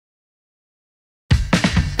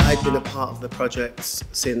I'd been a part of the project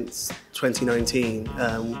since 2019,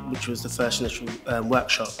 which was the first initial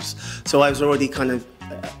workshops. So I was already kind of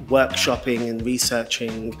workshopping and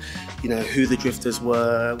researching, you know, who the Drifters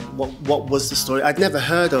were, what was the story. I'd never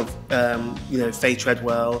heard of, you know, Faye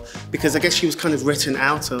Treadwell, because I guess she was kind of written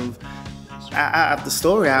out of the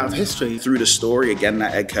story, out of history. Through the story, again,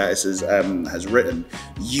 that Ed Curtis has written,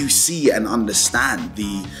 you see and understand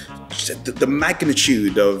the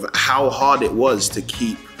magnitude of how hard it was to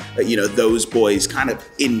keep, you know, those boys kind of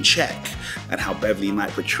in check, and how Beverly Knight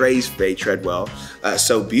portrays Faye Treadwell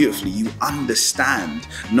so beautifully. You understand,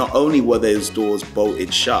 not only were those doors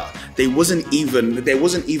bolted shut, there wasn't even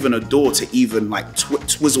a door to even like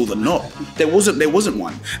twizzle the knob. There wasn't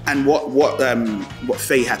one. And what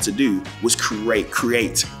Faye had to do was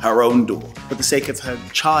create her own door. For the sake of her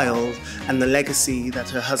child and the legacy that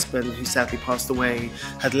her husband, who sadly passed away,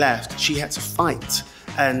 had left, she had to fight.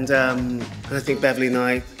 And I think Beverly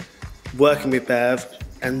Knight, working with Bev,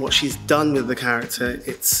 and what she's done with the character,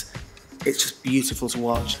 it's just beautiful to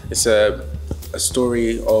watch. It's a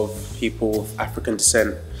story of people of African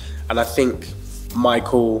descent, and I think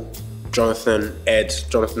Michael, Jonathan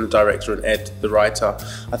the director, and Ed the writer,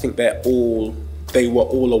 I think they were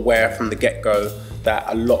all aware from the get-go that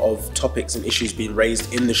a lot of topics and issues being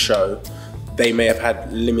raised in the show, they may have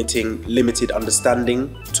had limited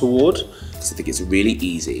understanding toward. So I think it's really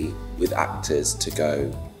easy with actors to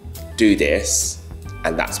go, do this,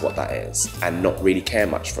 and that's what that is, and not really care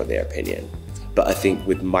much for their opinion. But I think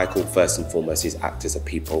with Michael, first and foremost, his actors are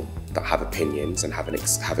people that have opinions and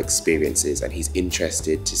have experiences, and he's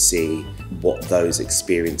interested to see what those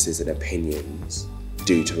experiences and opinions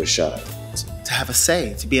do to a show. To have a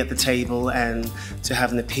say, to be at the table and to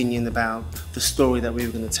have an opinion about the story that we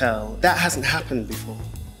were going to tell. That hasn't happened before,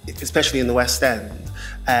 especially in the West End,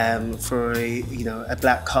 for a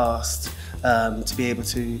black cast to be able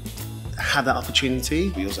to have that opportunity.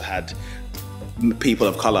 We also had people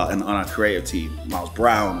of color on our creative team: Miles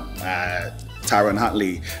Brown, Tarinn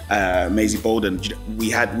Huntley, Maisie Bolden. We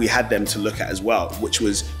had them to look at as well, which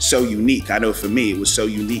was so unique. I know for me, it was so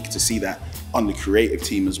unique to see that on the creative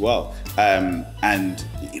team as well. And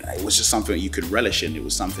you know, it was just something that you could relish in. It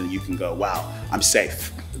was something that you can go, wow, I'm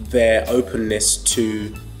safe. Their openness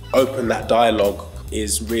to open that dialogue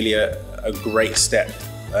is really a great step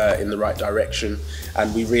in the right direction.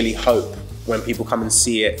 And we really hope when people come and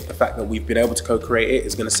see it, the fact that we've been able to co-create it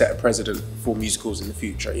is going to set a precedent for musicals in the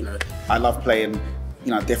future, you know. I love playing,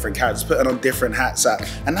 you know, different characters, putting on different hats,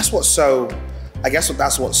 and that's what's so, I guess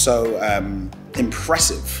that's what's so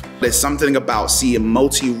impressive. There's something about seeing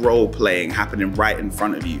multi-role playing happening right in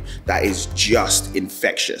front of you that is just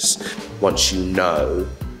infectious. Once you know,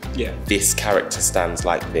 this character stands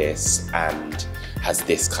like this and has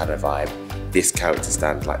this kind of vibe, this character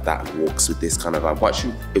stands like that and walks with this kind of vibe.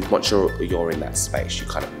 Once you're in that space, you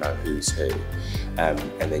kind of know who's who, and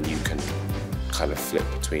then you can kind of flip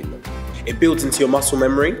between them. It builds into your muscle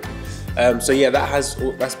memory. So yeah,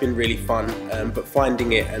 that's been really fun. But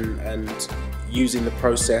finding it and using the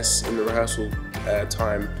process in the rehearsal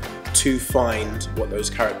time to find what those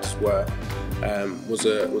characters were was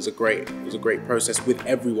a great process with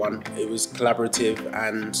everyone. It was collaborative,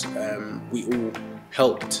 and we all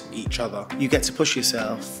helped each other. You get to push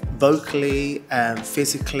yourself vocally and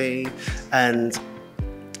physically, and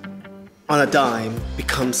on a dime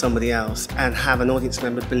become somebody else, and have an audience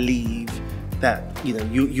member believe that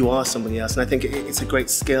you are somebody else. And I think it's a great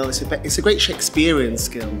skill. It's a great Shakespearean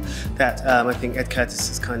skill that I think Ed Curtis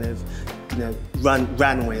has kind of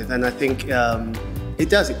ran with, and I think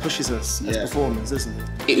it pushes us as performers, doesn't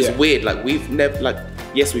it? It was weird. Like we've never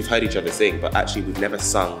yes, we've heard each other sing, but actually we've never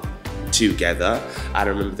sung together. I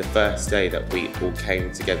remember the first day that we all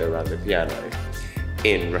came together around the piano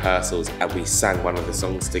in rehearsals and we sang one of the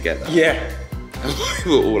songs together. Yeah.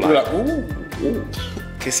 We were all like, ooh, ooh.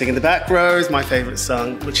 Kissing in the Back Row is my favourite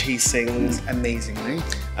song, which he sings amazingly.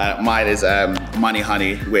 Mine is Money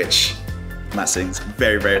Honey, which Matt sings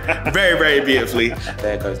very, very, very, very beautifully.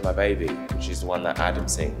 There Goes My Baby, which is the one that Adam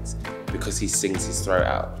sings because he sings his throat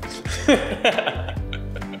out.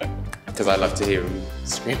 Because I love to hear him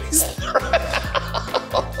scream his throat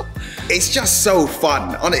out. It's just so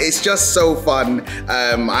fun. It's just so fun.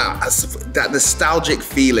 That nostalgic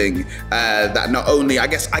feeling that not only, I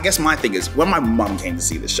guess my thing is, when my mum came to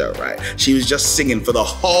see the show, right? She was just singing for the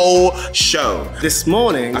whole show. This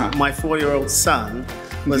morning, my 4-year-old son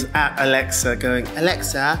was at Alexa going,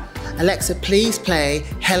 Alexa, please play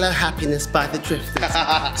Hello Happiness by the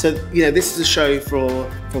Drifters. So, this is a show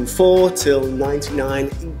from 4 till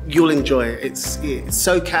 99. You'll enjoy it. It's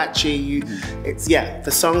so catchy.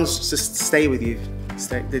 The songs just stay with you.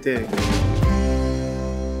 They do.